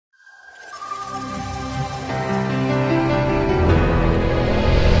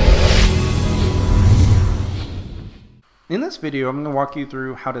In this video, I'm going to walk you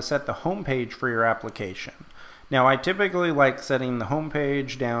through how to set the home page for your application. Now, I typically like setting the home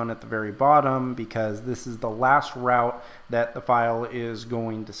page down at the very bottom because this is the last route that the file is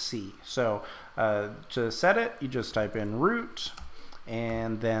going to see. So to set it, you just type in root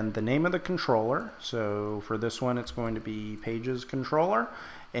and then the name of the controller. So for this one, it's going to be pages controller,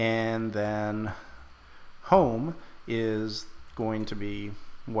 and then home is going to be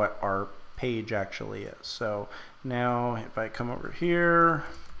what our page actually is. So now if I come over here,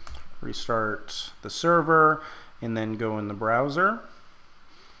 restart the server, and then go in the browser.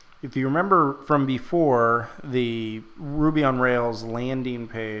 If you remember from before, the Ruby on Rails landing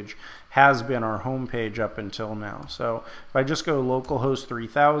page has been our home page up until now. So if I just go localhost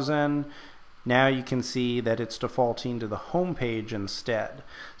 3000, now you can see that it's defaulting to the home page instead.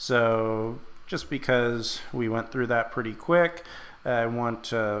 So just because we went through that pretty quick, I want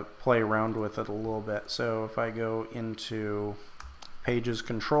to play around with it a little bit. So if I go into pages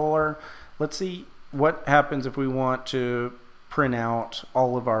controller, let's see what happens if we want to print out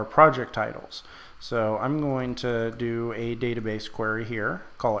all of our project titles. So I'm going to do a database query here,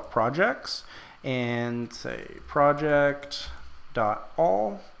 call it projects, and say project.all.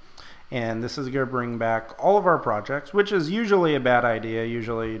 And this is going to bring back all of our projects, which is usually a bad idea.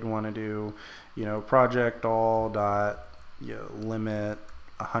 Usually you'd want to do, project all dot limit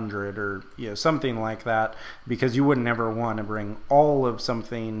 100 or something like that, because you wouldn't ever want to bring all of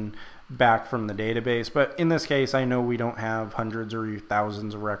something back from the database. But in this case, I know we don't have hundreds or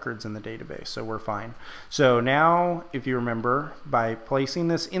thousands of records in the database, so we're fine. So now, if you remember, by placing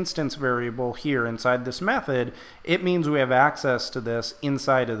this instance variable here inside this method, it means we have access to this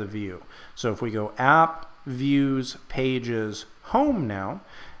inside of the view. So if we go app, views, pages, home now,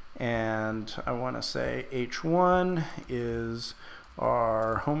 and I want to say h1 is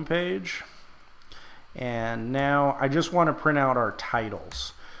our home page, and now I just want to print out our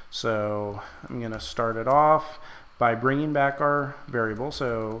titles. So I'm going to start it off by bringing back our variable.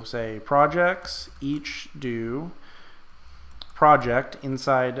 So say projects each do project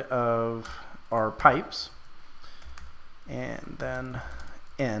inside of our pipes, and then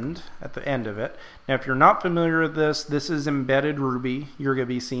end at the end of it. Now, if you're not familiar with this, this is embedded Ruby. You're going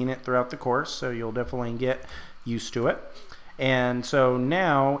to be seeing it throughout the course, so you'll definitely get used to it. And so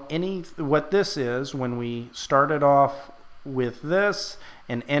now what this is, when we started off with this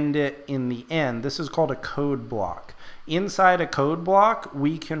and end it in the end, this is called a code block. Inside a code block,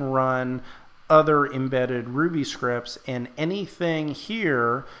 we can run other embedded Ruby scripts, and anything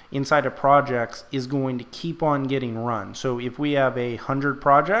here inside of projects is going to keep on getting run. So if we have 100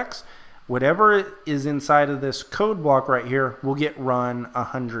 projects, whatever is inside of this code block right here will get run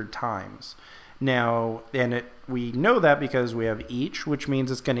 100 times. Now, we know that because we have each, which means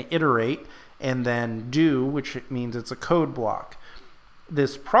it's going to iterate, and then do, which means it's a code block.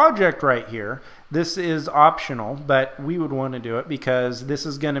 This project right here, this is optional, but we would want to do it because this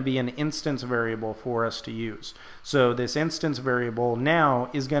is going to be an instance variable for us to use. So this instance variable now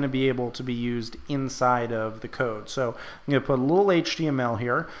is going to be able to be used inside of the code. So I'm going to put a little HTML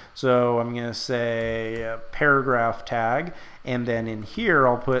here. So I'm going to say paragraph tag, and then in here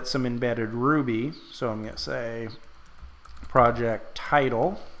I'll put some embedded Ruby. So I'm going to say project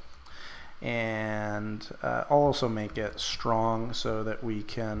title. And I'll also make it strong so that we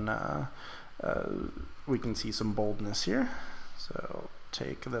can see some boldness here. So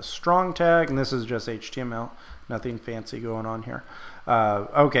take the strong tag, and this is just HTML, nothing fancy going on here.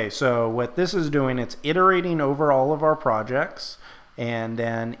 Okay, so what this is doing, it's iterating over all of our projects, and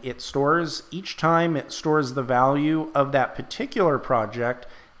then it stores, each time it stores the value of that particular project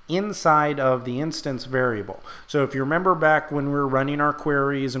inside of the instance variable. So if you remember back when we were running our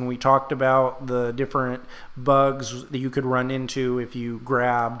queries and we talked about the different bugs that you could run into if you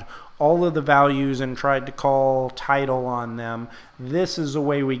grabbed all of the values and tried to call title on them, this is the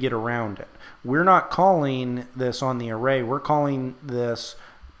way we get around it. We're not calling this on the array, we're calling this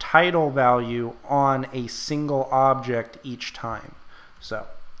title value on a single object each time. So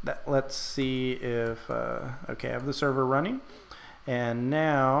let's see if, okay, I have the server running. And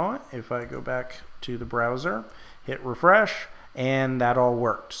now if I go back to the browser, hit refresh, and that all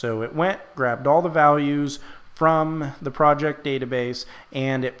worked. So it went, grabbed all the values from the project database,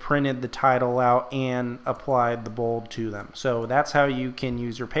 and it printed the title out and applied the bold to them. So that's how you can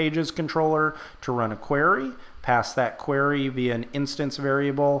use your pages controller to run a query, pass that query via an instance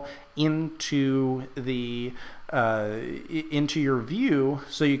variable into the into your view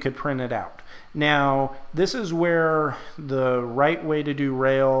so you could print it out. Now, this is where the right way to do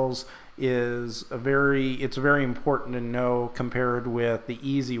Rails is it's very important to know compared with the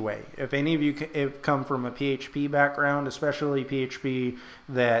easy way. If any of you have come from a PHP background, especially PHP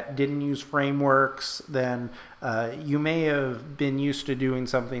that didn't use frameworks, then you may have been used to doing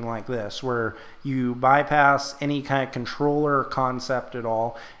something like this, where you bypass any kind of controller concept at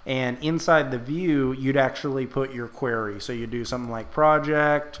all, and inside the view you'd actually put your query. So you do something like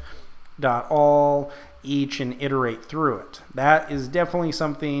project.all each and iterate through it. That is definitely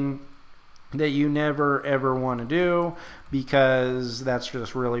something that you never ever want to do, because that's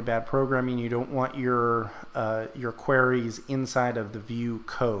just really bad programming. You don't want your queries inside of the view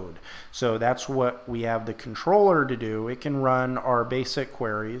code. So that's what we have the controller to do. It can run our basic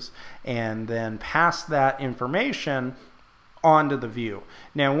queries and then pass that information onto the view.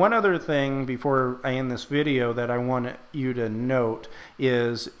 Now, one other thing before I end this video that I want you to note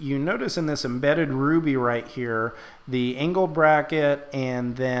is, you notice in this embedded Ruby right here, the angle bracket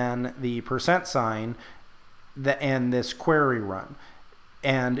and then the %, and this query run.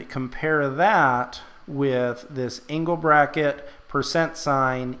 And compare that with this angle bracket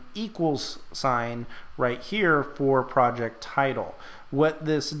 %, equals sign right here for project title. What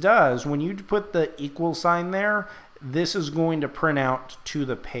this does, when you put the equal sign there, this is going to print out to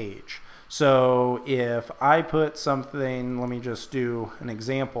the page. So if I put something, let me just do an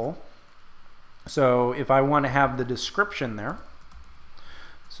example. So if I want to have the description there,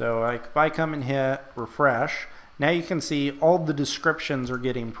 so if I come and hit refresh, now you can see all the descriptions are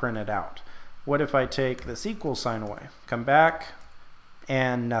getting printed out. What if I take this equal sign away, come back,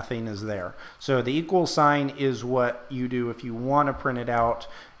 and nothing is there? So the equal sign is what you do if you want to print it out,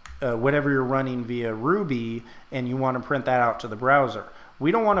 whatever you're running via Ruby, and you want to print that out to the browser.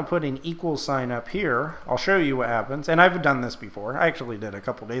 We don't want to put an equal sign up here. I'll show you what happens, and I've done this before. I actually did a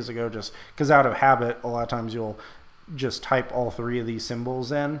couple days ago, just because out of habit, a lot of times you'll just type all three of these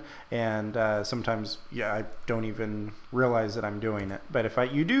symbols in, and sometimes, yeah, I don't even realize that I'm doing it. But if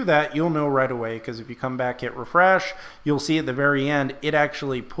you do that, you'll know right away, because if you come back, hit refresh, you'll see at the very end, it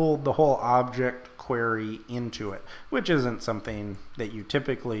actually pulled the whole object query into it, which isn't something that you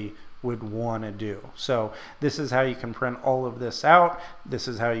typically would want to do. So this is how you can print all of this out. This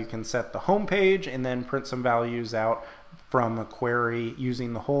is how you can set the home page and then print some values out from a query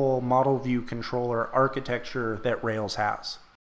using the whole model view controller architecture that Rails has.